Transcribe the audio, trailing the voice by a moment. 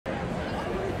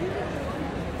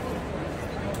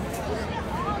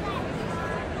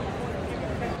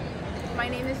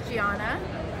name is Gianna.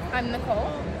 I'm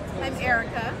Nicole. I'm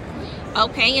Erica.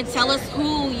 Okay, and tell us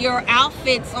who your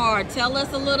outfits are. Tell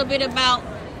us a little bit about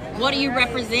what are you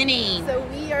representing. So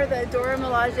we are the Dora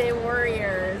Milaje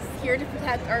Warriors, here to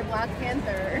protect our Black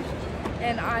Panther.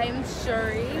 And I'm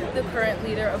Shuri, the current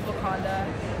leader of Wakanda,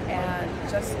 and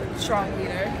just a strong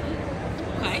leader.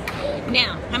 Okay.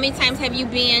 Now, how many times have you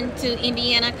been to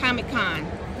Indiana Comic-Con?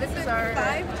 This is our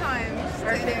 5 times.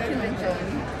 our 5th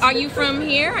convention. Are you from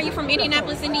here? Are you from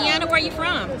Indianapolis, Indiana? Where are you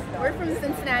from? We're from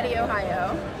Cincinnati,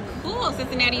 Ohio. Cool,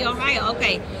 Cincinnati, Ohio.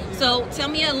 Okay, so tell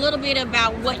me a little bit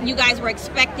about what you guys were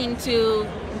expecting to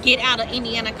get out of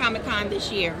Indiana Comic-Con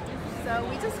this year. So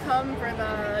we just come for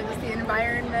the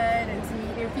environment and to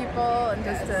meet new people and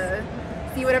just to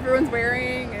see what everyone's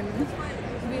wearing. And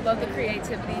we love the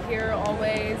creativity here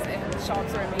always, and the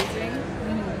shops are amazing.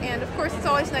 And of course, it's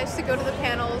always nice to go to the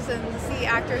panels and see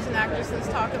actors and actresses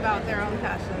talk about their own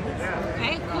passions.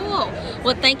 Okay, cool.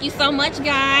 Well, thank you so much,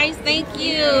 guys. Thank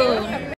you.